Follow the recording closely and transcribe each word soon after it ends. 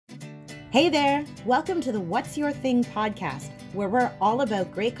Hey there! Welcome to the What's Your Thing podcast, where we're all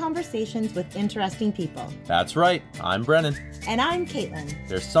about great conversations with interesting people. That's right. I'm Brennan. And I'm Caitlin.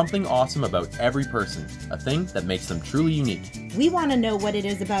 There's something awesome about every person, a thing that makes them truly unique. We want to know what it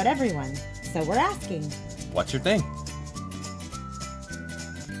is about everyone, so we're asking, What's your thing?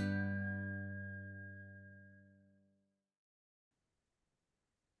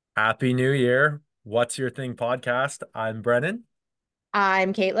 Happy New Year. What's your thing podcast? I'm Brennan.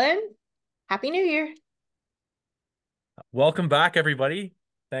 I'm Caitlin. Happy New Year. Welcome back, everybody.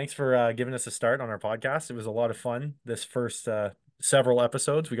 Thanks for giving us a start on our podcast. It was a lot of fun. This first several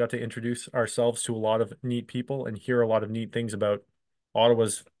episodes, we got to introduce ourselves to a lot of neat people and hear a lot of neat things about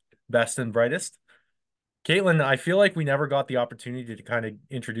Ottawa's best and brightest. Caitlin, I feel like we never got the opportunity to kind of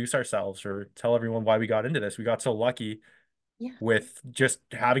introduce ourselves or tell everyone why we got into this. We got so lucky with just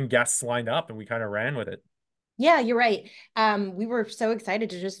having guests lined up and we kind of ran with it. Yeah, you're right. We were so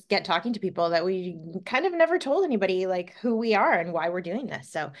excited to just get talking to people that we kind of never told anybody like who we are and why we're doing this.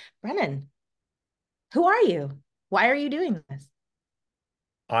 So, Brennan, who are you? Why are you doing this?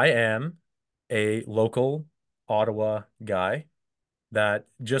 I am a local Ottawa guy that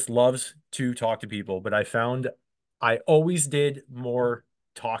just loves to talk to people, but I found I always did more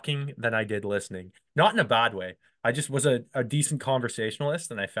talking than I did listening. Not in a bad way. I just was a decent conversationalist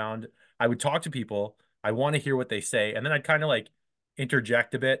and I found I would talk to people. I want to hear what they say. And then I'd kind of like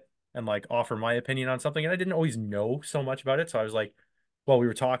interject a bit and like offer my opinion on something. And I didn't always know so much about it. So I was like, well, we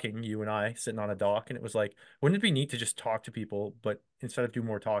were talking, you and I, sitting on a dock, and it was like, wouldn't it be neat to just talk to people, but instead of do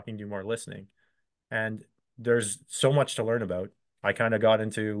more talking, do more listening? And there's so much to learn about. I kind of got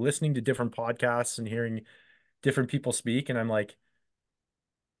into listening to different podcasts and hearing different people speak. And I'm like,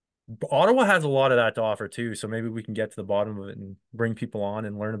 Ottawa has a lot of that to offer too. So maybe we can get to the bottom of it and bring people on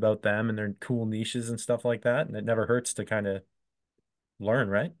and learn about them and their cool niches and stuff like that. And it never hurts to kind of learn,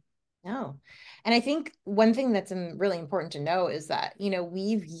 right? No. And I think one thing that's really important to know is that,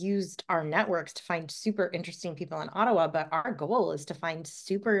 we've used our networks to find super interesting people in Ottawa, but our goal is to find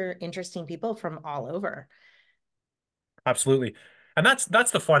super interesting people from all over. Absolutely. And that's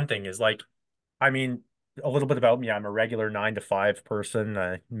the fun thing is like, I mean, a little bit about me. I'm a regular 9 to 5 person.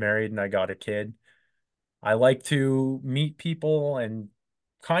 I married and I got a kid. I like to meet people and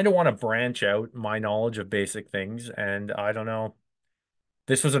kind of want to branch out my knowledge of basic things. And I don't know,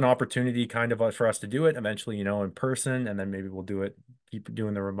 this was an opportunity kind of for us to do it eventually, in person, and then maybe we'll keep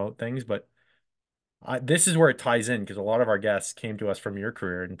doing the remote things. But this is where it ties in because a lot of our guests came to us from your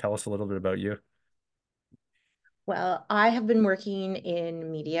career and tell us a little bit about you. Well, I have been working in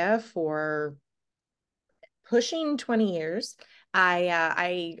media for pushing 20 years.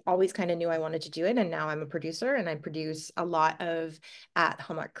 I always kind of knew I wanted to do it, and now I'm a producer, and I produce a lot of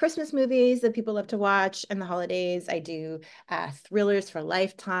Hallmark Christmas movies that people love to watch in the holidays. I do thrillers for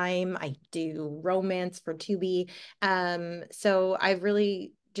Lifetime. I do romance for Tubi. So I've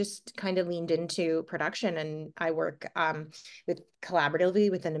really just kind of leaned into production, and I work with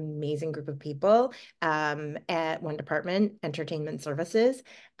collaboratively with an amazing group of people at one department, entertainment services.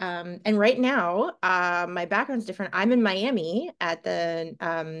 And right now, my background's different. I'm in Miami at a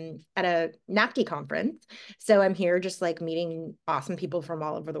NACTI conference. So I'm here just like meeting awesome people from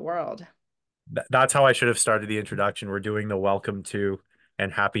all over the world. That's how I should have started the introduction. We're doing the welcome to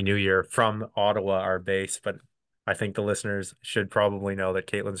and Happy New Year from Ottawa, our base. But I think the listeners should probably know that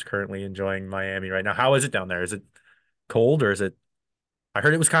Caitlin's currently enjoying Miami right now. How is it down there? Is it cold or is it? I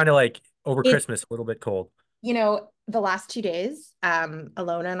heard it was kind of like over It Christmas, a little bit cold. the last 2 days,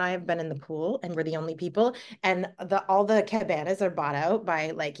 Alona and I have been in the pool, and we're the only people. And all the cabanas are bought out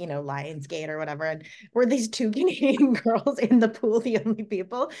by like, Lionsgate or whatever. And we're these two Canadian girls in the pool, the only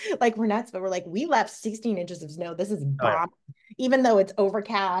people. Like we're nuts, but we're like, we left 16 inches of snow. This is Oh yeah. bomb. Even though it's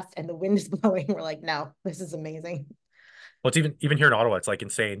overcast and the wind is blowing, we're like, no, this is amazing. Well, it's even here in Ottawa, it's like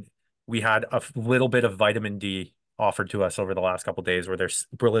insane. We had a little bit of vitamin D offered to us over the last couple of days where there's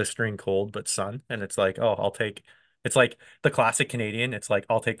blistering cold but sun, and it's like, oh, I'll take. It's like the classic Canadian. It's like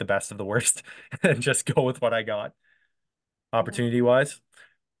I'll take the best of the worst and just go with what I got, opportunity wise.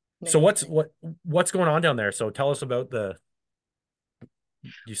 No, So you're what's going on down there? So tell us about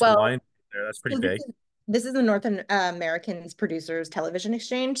you said well. Lion there. That's pretty So big. this is the North Americans Producers Television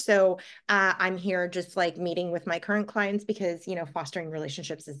Exchange. So I'm here just like meeting with my current clients because, fostering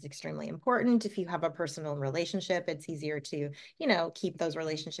relationships is extremely important. If you have a personal relationship, it's easier to, keep those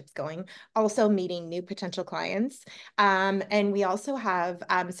relationships going. Also meeting new potential clients. And we also have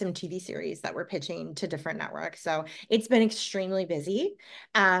some TV series that we're pitching to different networks. So it's been extremely busy.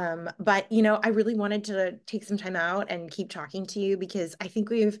 But, I really wanted to take some time out and keep talking to you because I think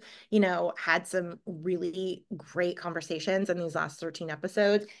we've had some really really great conversations in these last 13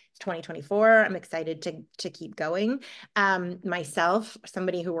 episodes. It's 2024. I'm excited to keep going. Myself,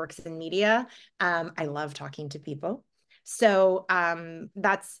 somebody who works in media, I love talking to people. So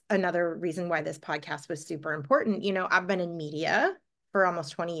that's another reason why this podcast was super important. You know, I've been in media for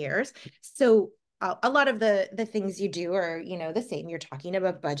almost 20 years. So a lot of the things you do are, you know, the same. You're talking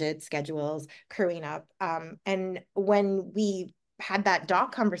about budgets, schedules, crewing up. And when we had that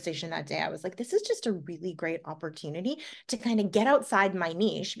doc conversation that day, I was like, this is just a really great opportunity to kind of get outside my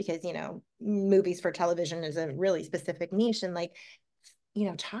niche, because, you know, movies for television is a really specific niche, and like, you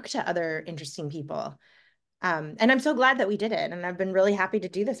know, talk to other interesting people. And I'm so glad that we did it. And I've been really happy to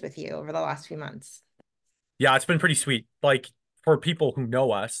do this with you over the last few months. Yeah, it's been pretty sweet. Like for people who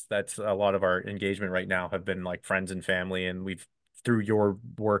know us, that's a lot of our engagement right now have been like friends and family. And we've, through your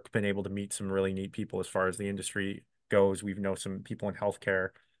work, been able to meet some really neat people as far as the industry goes. We've know some people in healthcare,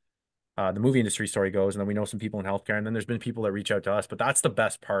 the movie industry story goes, and then we know some people in healthcare. And then there's been people that reach out to us, but that's the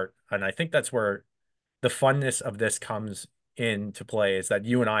best part. And I think that's where the funness of this comes into play, is that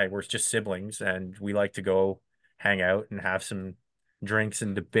you and I, we're just siblings and we like to go hang out and have some drinks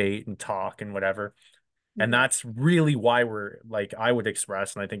and debate and talk and whatever. And Mhm. that's really why we're like, I would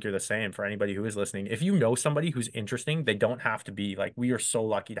express, and I think you're the same for anybody who is listening. If you know somebody who's interesting, they don't have to be like, we are so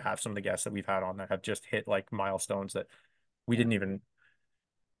lucky to have some of the guests that we've had on that have just hit like milestones that we didn't even,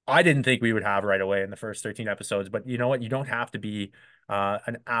 I didn't think we would have right away in the first 13 episodes. But you know what? You don't have to be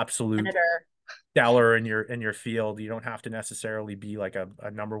an absolute Senator. stellar in your field. You don't have to necessarily be like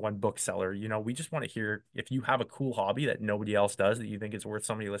a number one bookseller. You know, we just want to hear if you have a cool hobby that nobody else does that you think is worth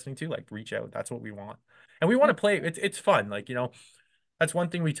somebody listening to, like reach out. That's what we want. And we want to play. It's fun. Like, you know, that's one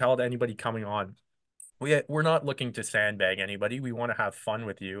thing we tell to anybody coming on. We're not looking to sandbag anybody. We want to have fun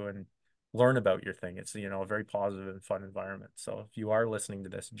with you and learn about your thing. It's, you know, a very positive and fun environment. So if you are listening to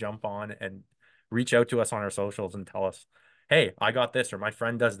this, jump on and reach out to us on our socials and tell us, hey, I got this, or my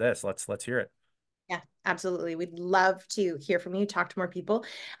friend does this. Let's hear it. Yeah, absolutely. We'd love to hear from you, talk to more people.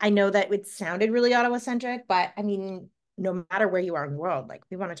 I know that it sounded really Ottawa centric, but I mean, no matter where you are in the world, like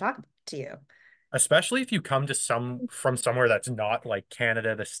we want to talk to you. Especially if you come to some from somewhere that's not like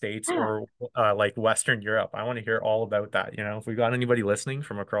Canada, the States, Yeah. or like Western Europe. I want to hear all about that. You know, if we got anybody listening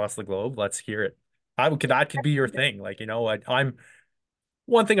from across the globe, let's hear it. That could be your thing. Like, you know, I'm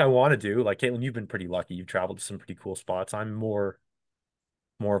one thing I want to do. Like Caitlin, you've been pretty lucky. You've traveled to some pretty cool spots. I'm more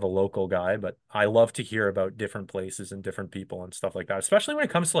of a local guy, but I love to hear about different places and different people and stuff like that. Especially when it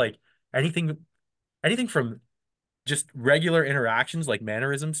comes to like anything, anything from just regular interactions like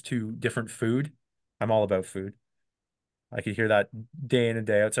mannerisms to different food. I'm all about food. I could hear that day in and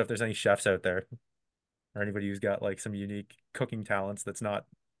day out. So if there's any chefs out there or anybody who's got like some unique cooking talents that's not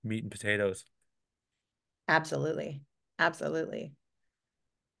meat and potatoes. Absolutely. Absolutely.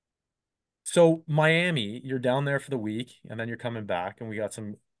 So Miami, you're down there for the week and then you're coming back, and we got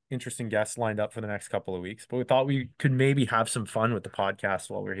some interesting guests lined up for the next couple of weeks. But we thought we could maybe have some fun with the podcast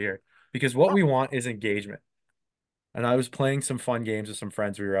while we're here, because what we want is engagement. And I was playing some fun games with some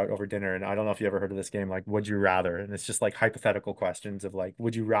friends. We were out over dinner, and I don't know if you ever heard of this game, like Would You Rather? And it's just like hypothetical questions of like,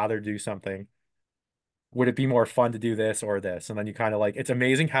 would you rather do something? Would it be more fun to do this or this? And then you kind of like, it's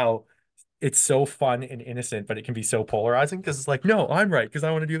amazing how it's so fun and innocent, but it can be so polarizing, because it's like, no, I'm right because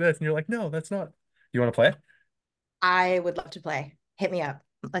I want to do this. And you're like, no, that's not. You want to play? I would love to play. Hit me up.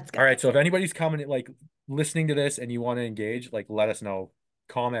 Let's All go. right. So if anybody's coming, like listening to this and you want to engage, like let us know.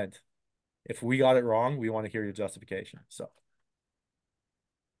 Comment. If we got it wrong, we want to hear your justification. So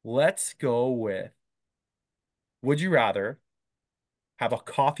let's go with, would you rather have a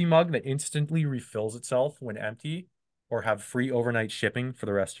coffee mug that instantly refills itself when empty, or have free overnight shipping for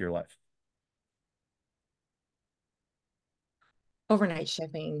the rest of your life? Overnight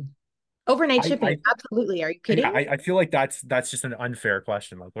shipping. Overnight I, shipping. I Absolutely. Are you Yeah, kidding? I feel like that's just an unfair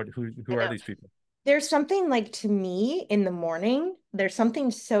question. Like, what, I who are know. these people? There's something like, to me in the morning, there's something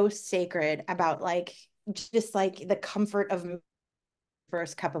so sacred about like just like the comfort of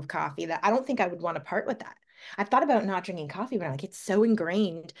first cup of coffee that I don't think I would want to part with that. I've thought about not drinking coffee, but I'm like, it's so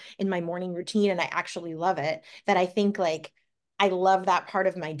ingrained in my morning routine and I actually love it, that I think like I love that part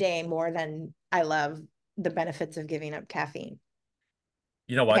of my day more than I love the benefits of giving up caffeine.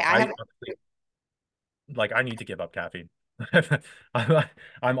 You know Okay, what? I have. Like I need to give up caffeine. I'm,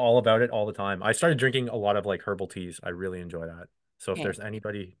 I'm all about it all the time. I started drinking a lot of like herbal teas. I really enjoy that. So if Okay. there's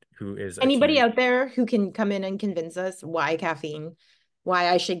anybody who is a Anybody tea, out there who can come in and convince us why caffeine, why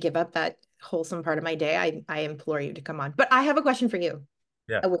I should give up that wholesome part of my day, I implore you to come on. But I have a question for you.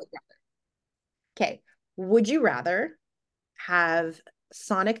 yeah. Okay. Would you rather have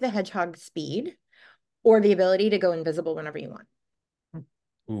Sonic the Hedgehog speed or the ability to go invisible whenever you want?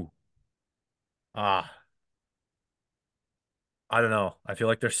 Ooh. Ah. I don't know. I feel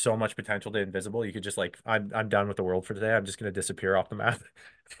like there's so much potential to invisible. You could just like, I'm done with the world for today. I'm just gonna disappear off the map.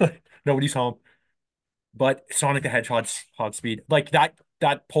 Nobody's home. But Sonic the Hedgehog's hog speed, like that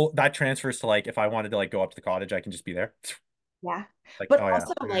transfers to like if I wanted to like go up to the cottage, I can just be there. Yeah. Like, But oh yeah.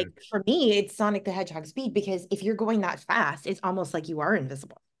 also, like, for me, it's Sonic the Hedgehog speed because if you're going that fast, it's almost like you are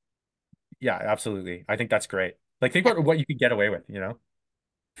invisible. Yeah, absolutely. I think that's great. Like think Yeah. about what you could get away with, you know?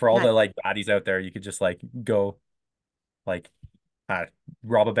 For all Yeah, the like baddies out there, you could just like go like uh,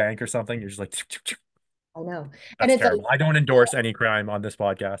 rob a bank or something. You're just like I know. And that's it's like, terrible. I don't endorse any crime on this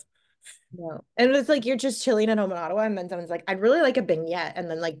podcast. no. And it's like you're just chilling at home in Ottawa, and then someone's like, I'd really like a beignet. And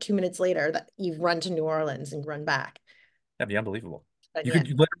then like 2 minutes later that you've run to New Orleans and run back. That'd be unbelievable. But You yeah. could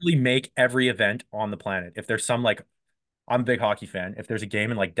literally make every event on the planet. If there's some like I'm a big hockey fan. If there's a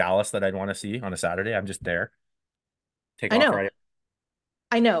game in like Dallas that I'd want to see on a Saturday, I'm just there. Take I off know. Friday.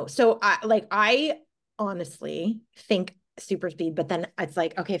 I know. So I honestly think super speed, but then it's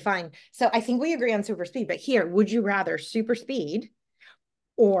like, okay, fine. So I think we agree on super speed, but here, would you rather super speed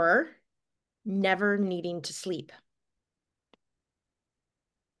or never needing to sleep?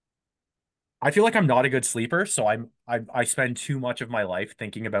 I feel like I'm not a good sleeper, so I spend too much of my life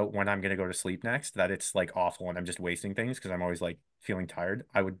thinking about when I'm gonna go to sleep next that it's like awful and I'm just wasting things because I'm always like feeling tired.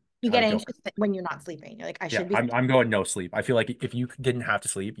 You I get would go anxious when you're not sleeping. You're like, I yeah, should be. I'm going no sleep. I feel like if you didn't have to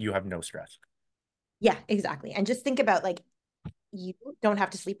sleep, you have no stress. Yeah, exactly. And just think about like you don't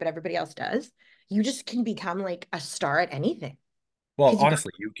have to sleep, but everybody else does. You just can become like a star at anything Well, because you got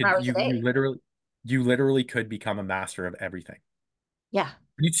honestly, you could 4 hours a day. you literally could become a master of everything. Yeah.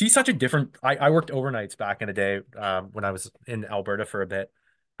 You'd see such a different. I worked overnights back in the day when I was in Alberta for a bit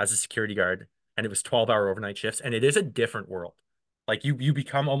as a security guard, and it was 12-hour overnight shifts, and it is a different world. Like you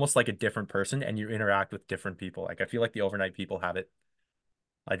become almost like a different person, and you interact with different people. Like I feel like the overnight people have it.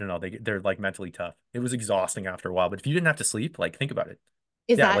 I don't know. They're like mentally tough. It was exhausting after a while, but if you didn't have to sleep, like think about it.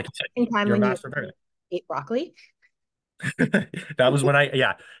 Is Yeah, that like you said, in time you're a when you master of everything. ate broccoli? That was when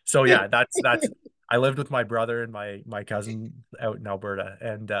yeah. So yeah, that's I lived with my brother and my cousin out in Alberta,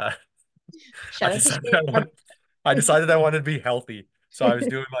 and I Shout out to decided Shane. I decided I wanted to be healthy. So I was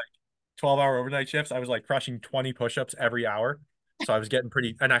doing like 12-hour overnight shifts. I was like crushing 20 push-ups every hour. So I was getting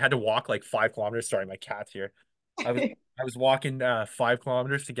pretty, and I had to walk like 5 kilometers. Sorry, my cat's here. I was I was walking 5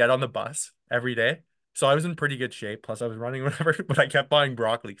 kilometers to get on the bus every day. So I was in pretty good shape. Plus I was running whatever, but I kept buying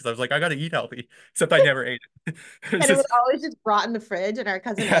broccoli because I was like, I gotta eat healthy. Except I never ate it. It was And it was just always just brought in the fridge. And our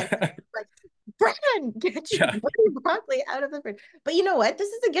cousin Anne was yeah, like, Brennan, get your yeah. bloody broccoli out of the fridge. But you know what? This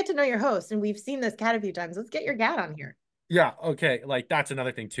is a get to know your host. And we've seen this cat a few times. Let's get your cat on here. Yeah, okay. Like that's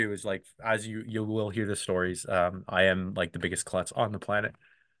another thing too, is like as you will hear the stories. I am like the biggest klutz on the planet.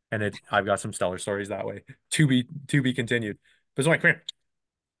 And I've got some stellar stories that way. To be continued. Bezoin, come here.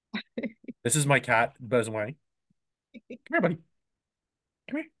 This is my cat, Bezoin. Come here, buddy.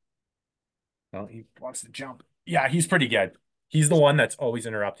 Come here. Well, he wants to jump. Yeah, he's pretty good. He's the one that's always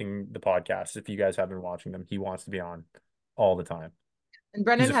interrupting the podcast. If you guys have been watching them, he wants to be on all the time. And He's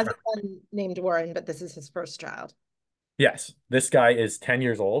Brennan a has a friend. son named Warren, but this is his first child. Yes, this guy is 10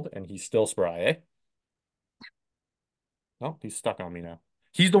 years old and he's still spry, eh? Oh, he's stuck on me now.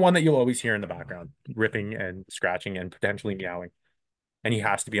 He's the one that you'll always hear in the background, ripping and scratching and potentially meowing. And he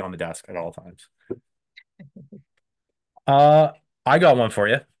has to be on the desk at all times. Uh, I got one for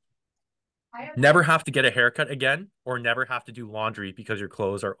you. Never have to get a haircut again or never have to do laundry because your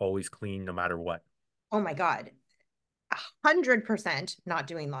clothes are always clean no matter what. Oh my God. 100% not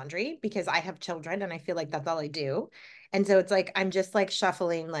doing laundry because I have children and I feel like that's all I do. And so it's like I'm just like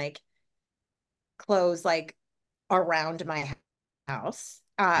shuffling like clothes like around my house.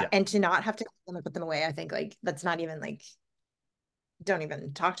 Yeah. And to not have to clean them and put them away, I think like that's not even like don't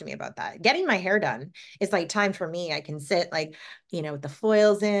even talk to me about that. Getting my hair done is like time for me. I can sit like, with the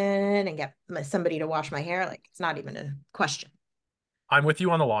foils in and get somebody to wash my hair. Like it's not even a question. I'm with you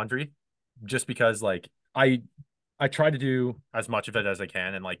on the laundry just because like I try to do as much of it as I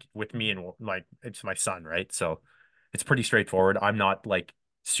can and like with me and like it's my son, right? So it's pretty straightforward. I'm not like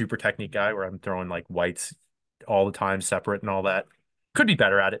super technique guy where I'm throwing like whites all the time separate and all that. Could be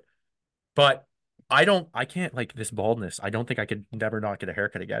better at it. But I can't like this baldness. I don't think I could never not get a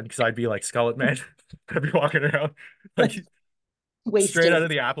haircut again because I'd be like Skullet Man. I'd be walking around like straight out Wasted. of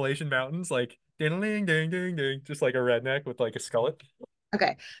the Appalachian Mountains, like ding ding ding ding ding, just like a redneck with like a skullet.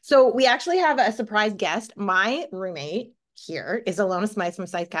 Okay. So we actually have a surprise guest. My roommate here is Alona Smythe from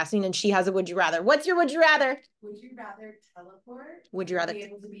Scythe Casting, and she has a would you rather. What's your would you rather? Would you rather teleport? Would you or rather be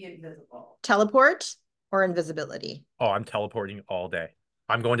able to be invisible? teleport or invisibility? Oh, I'm teleporting all day.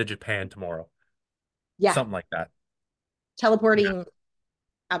 I'm going to Japan tomorrow. Yeah, Something like that. Yeah. teleporting.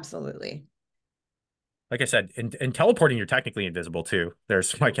 Absolutely. like I said, in teleporting, you're technically invisible too.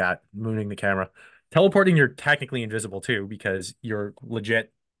 There's my cat mooning the camera. Teleporting, you're technically invisible too because you're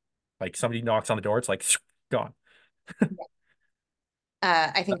legit. Like somebody knocks on the door, it's like gone.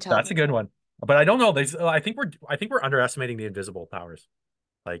 I think That's a teleport. good one. But I don't know. I think we're underestimating the invisible powers.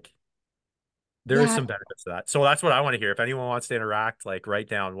 Like there is Yeah, some benefits to that. So that's what I want to hear. If anyone wants to interact, like write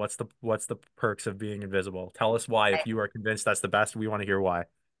down what's the perks of being invisible. Tell us why. If you are convinced that's the best, we want to hear why.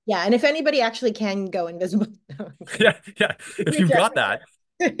 yeah. And if anybody actually can go invisible, Yeah, yeah. If you've reach out got that.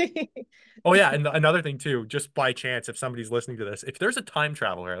 to Oh yeah, and another thing too, just by chance, if somebody's listening to this, if there's a time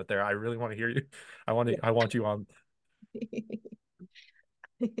traveler out there, I really want to hear you. I want you on.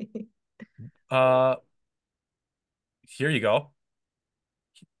 Uh, Here you go.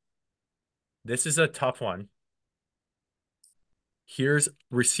 This is a tough one. Here's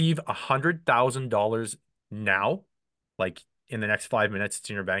receive $100,000 now, like in the next 5 minutes, it's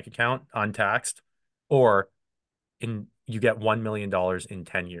in your bank account, untaxed, or you get $1 million in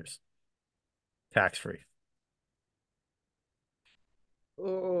 10 years, tax free.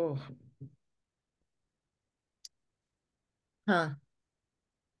 Oh, huh.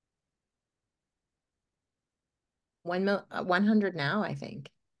 100 now, I think.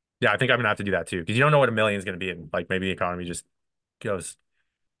 Yeah, I think I'm gonna have to do that too because you don't know what a million is gonna be, and like maybe the economy just goes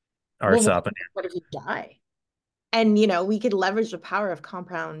Well, arse up. And what if you die? And we could leverage the power of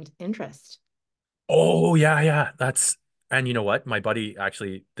compound interest. oh yeah, yeah, and you know what? My buddy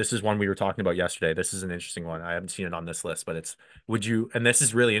actually, this is one we were talking about yesterday. This is an interesting one. I haven't seen it on this list, but and this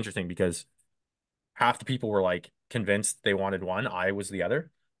is really interesting because half the people were like convinced they wanted one. I was the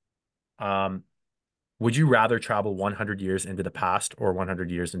other. Um, would you rather travel 100 years into the past or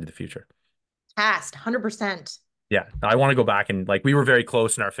 100 years into the future? Past 100%. Yeah, I want to go back and like we were very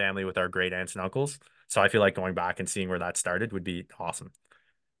close in our family with our great aunts and uncles. So I feel like going back and seeing where that started would be awesome.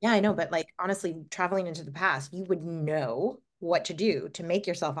 Yeah, I know, but like honestly, traveling into the past, you would know what to do to make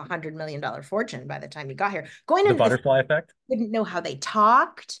yourself $100 million fortune by the time you got here. Going The into the butterfly effect. you wouldn't know how they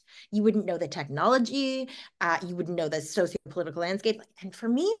talked, you wouldn't know the technology, you wouldn't know the socio-political landscape. And for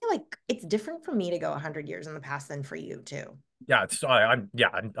me, like it's different for me to go 100 years in the past than for you too. Yeah,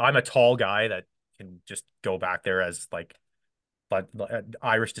 I'm a tall guy that can just go back there as like but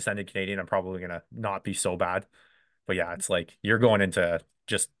Irish descended Canadian. I'm probably gonna not be so bad. But yeah, it's like you're going into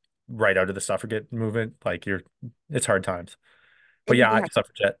just right out of the suffragette movement. Like it's hard times. But It'd be yeah, hard.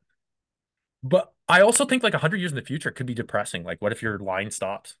 suffragette. But I also think like 100 years in the future could be depressing. Like, what if your line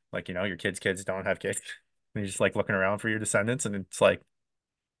stops? Like, your kids don't have kids. And you're just like looking around for your descendants, and it's like,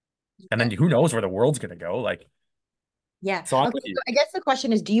 and then who knows where the world's gonna go? Like, Yeah. so I'm Okay, with so you. I guess the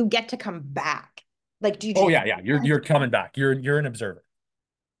question is, do you get to come back? Like, do you Oh just yeah, yeah. You're coming back. You're an observer.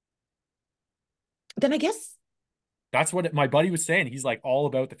 then I guess That's what my buddy was saying. He's like all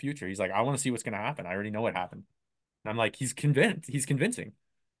about the future. He's like, I want to see what's gonna happen. I already know what happened. And I'm like, he's convinced. He's convincing.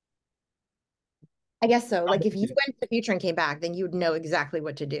 so. I'm Like if with you you. went to the future and came back, then you would know exactly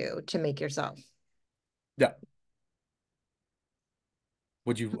what to do to make yourself. Yeah.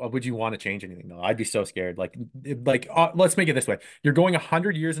 Would you want to change anything though? I'd be so scared. Let's make it this way. You're going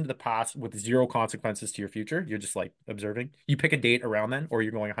 100 years into the past with zero consequences to your future. You're just like observing. You pick a date around then, or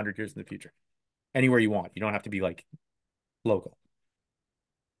you're going 100 years in the future. Anywhere you want. You don't have to be like local.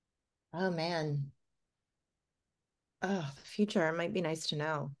 Oh man. Oh, the future. It might be nice to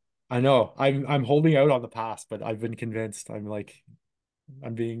know. I know. I'm holding out on the past, but I've been convinced.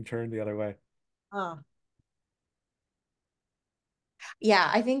 I'm being turned the other way. Oh. Yeah,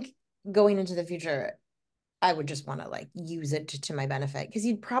 I think going into the future, I would just want to like use it to my benefit because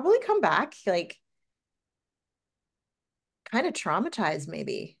you'd probably come back like kind of traumatized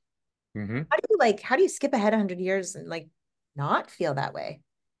maybe. Hmm. How do you skip ahead 100 years and like not feel that way?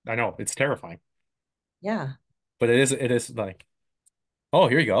 I know it's terrifying, Yeah. but it is like, oh,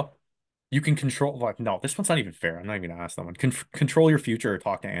 here you go. You can control like no, this one's not even fair. I'm not even gonna ask that one. Control your future or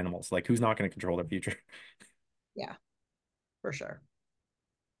talk to animals. Like who's not gonna control their future? Yeah, for sure.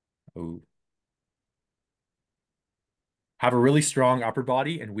 Ooh. Have a really strong upper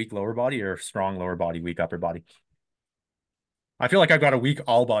body and weak lower body, or strong lower body, weak upper body. I feel like I've got a weak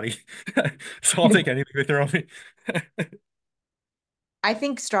all body, so I'll take anything they throw at me. I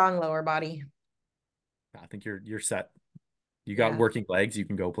think strong lower body. I think you're set. You got Yeah. working legs, you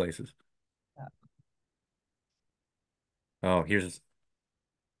can go places. Oh, here's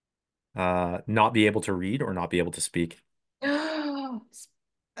not be able to read or not be able to speak.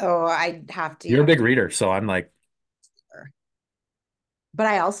 Oh, I have to, You're a yeah. big reader, so I'm like, But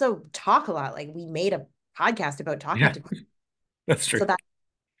I also talk a lot. Like we made a podcast about talking yeah, to people. that's true. So that,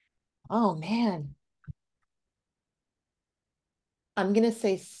 oh man, I'm gonna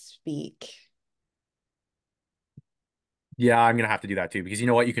say speak. Yeah, I'm gonna have to do that too, because you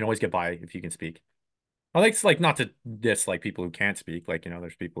know what? You can always get by if you can speak. I like not to diss like people who can't speak, like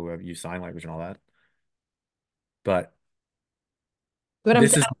there's people who have used sign language and all that. But But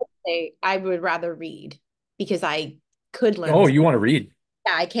this is I would say I would rather read because I could learn. oh, you want to read?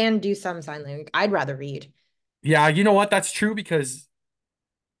 Yeah, I can do some sign language. I'd rather read. Yeah, you know what? That's true because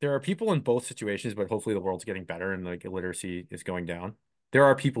there are people in both situations, but hopefully the world's getting better and like illiteracy is going down. There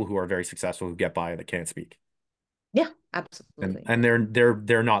are people who are very successful who get by that can't speak. Yeah, And absolutely.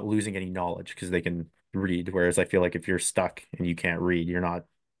 they're not losing any knowledge because they can read. Whereas I feel like if you're stuck and you can't read, you're not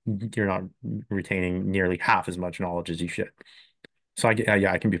retaining nearly half as much knowledge as you should. So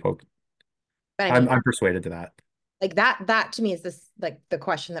yeah, I can be poked. But I I'm mean, I'm persuaded to that. like that to me is this like the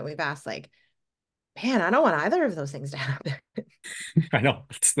question that we've asked, like, man, I don't want either of those things to happen. I know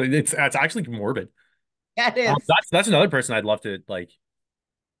it's actually morbid. Yeah, it is. That's another person I'd love to like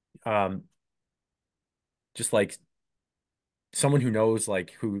um just like someone who knows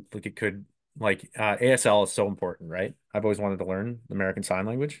like who like it could like ASL is so important, right? I've always wanted to learn American Sign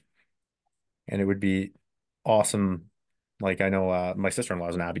Language, and it would be awesome. Like I know my sister-in-law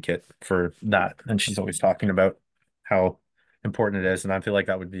is an advocate for that, and she's always talking about how important it is, and I feel like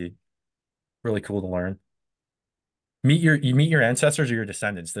that would be really cool to learn. You meet your ancestors or your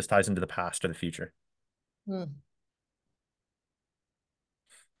descendants. This ties into the past or the future. Hmm.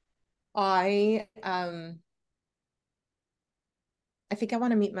 I think I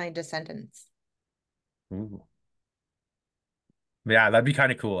want to meet my descendants. Ooh. Yeah, that'd be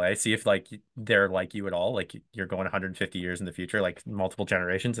kind of cool. I see if like they're like you at all, like you're going 150 years in the future, like multiple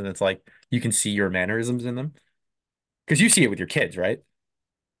generations, and it's like you can see your mannerisms in them because you see it with your kids, right?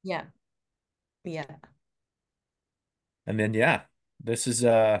 Yeah. Yeah. And then yeah, this is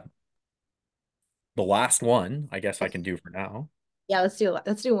the last one I guess I can do for now. Yeah, let's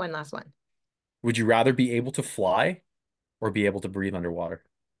do one last one. Would you rather be able to fly or be able to breathe underwater?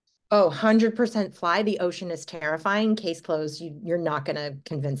 Oh, 100% fly. The ocean is terrifying. Case closed. You're not gonna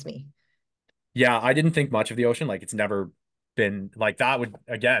convince me. Yeah, I didn't think much of the ocean. Like it's never been like that would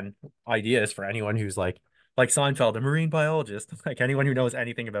again, ideas for anyone who's like Seinfeld, a marine biologist, like anyone who knows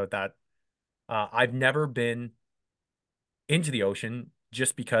anything about that. I've never been into the ocean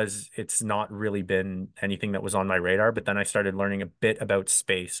just because it's not really been anything that was on my radar. But then I started learning a bit about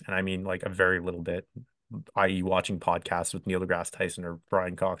space, and I mean like a very little bit, i.e., watching podcasts with Neil deGrasse Tyson or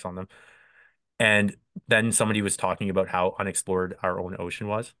Brian Cox on them. And then somebody was talking about how unexplored our own ocean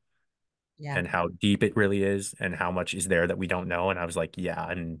was Yeah. and how deep it really is and how much is there that we don't know. And I was like, yeah,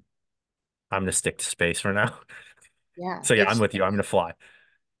 and I'm gonna stick to space for now. Yeah. So yeah, I'm It's with you. I'm gonna fly.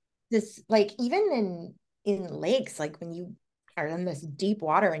 this like even in lakes, like when you are in this deep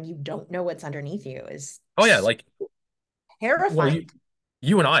water and you don't know what's underneath you is Oh yeah, like well, terrifying.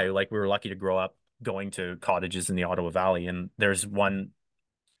 you and I, like we were lucky to grow up going to cottages in the Ottawa Valley, and there's one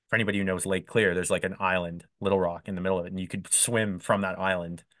for anybody who knows Lake Clear, there's like an island, Little Rock, in the middle of it, and you could swim from that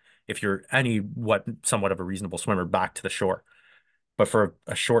island if you're somewhat of a reasonable swimmer back to the shore. But for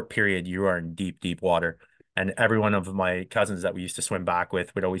a short period, you are in deep, deep water. And every one of my cousins that we used to swim back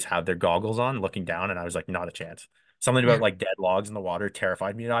with would always have their goggles on, looking down, and I was like, not a chance. Something about Yeah. like dead logs in the water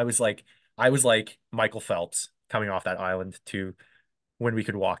terrified me. And I was like Michael Phelps coming off that island to when we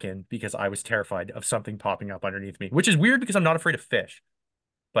could walk in because I was terrified of something popping up underneath me, which is weird because I'm not afraid of fish.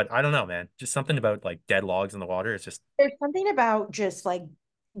 But I don't know, man. Just something about like dead logs in the water. It's just There's something about just like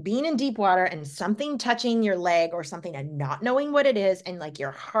being in deep water and something touching your leg or something and not knowing what it is and like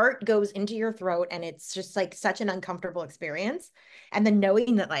your heart goes into your throat and it's just like such an uncomfortable experience. And then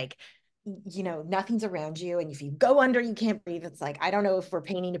knowing that like nothing's around you and if you go under you can't breathe. It's like I don't know if we're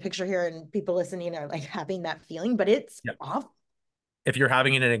painting a picture here and people listening are like having that feeling, but it's yeah. awful. If you're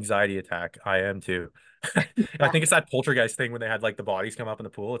having an anxiety attack, I am too. I Yeah, think it's that poltergeist thing when they had like the bodies come up in the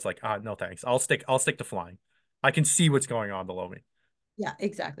pool. It's like, no thanks. I'll stick to flying. I can see what's going on below me. yeah,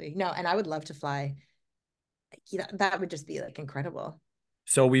 exactly. No, and I would love to fly. That would just be like incredible.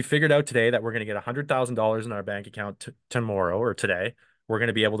 So we figured out today that we're going to get $100,000 in our bank account tomorrow or today. We're going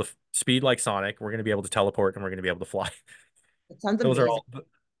to be able to speed like Sonic. We're going to be able to teleport and we're going to be able to fly. It sounds Those are amazing. all,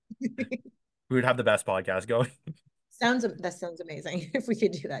 we would have the best podcast going. That sounds amazing if we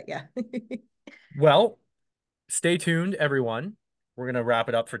could do that. Yeah. Well, stay tuned, everyone. We're going to wrap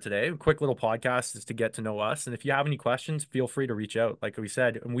it up for today. A quick little podcast is to get to know us. And if you have any questions, feel free to reach out. Like we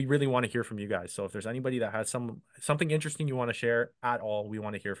said, and we really want to hear from you guys. So if there's anybody that has something interesting you want to share at all, we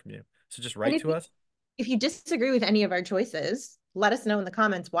want to hear from you. So just And write to us. if you disagree with any of our choices, let us know in the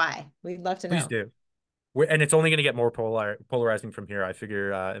comments why. We'd love to Please know. do. And it's only going to get more polarizing from here. I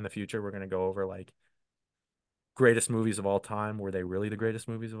figure in the future we're going to go over like greatest movies of all time. Were they really the greatest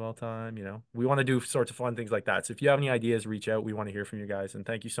movies of all time? You know, we want to do sorts of fun things like that. So if you have any ideas, reach out. We want to hear from you guys. And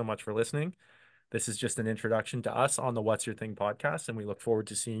thank you so much for listening. This is just an introduction to us on the What's Your Thing podcast, and we look forward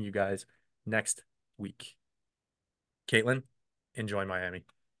to seeing you guys next week. Caitlin, enjoy Miami.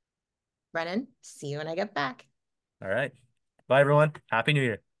 Brennan, see you when I get back. All right. Bye, everyone. Happy New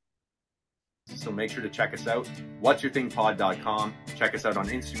Year. So make sure to check us out, whatsyourthingpod.com. Check us out on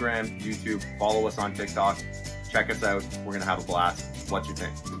Instagram, YouTube, follow us on TikTok. Check us out. We're going to have a blast. What's your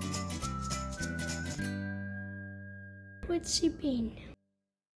thing? What's your bean?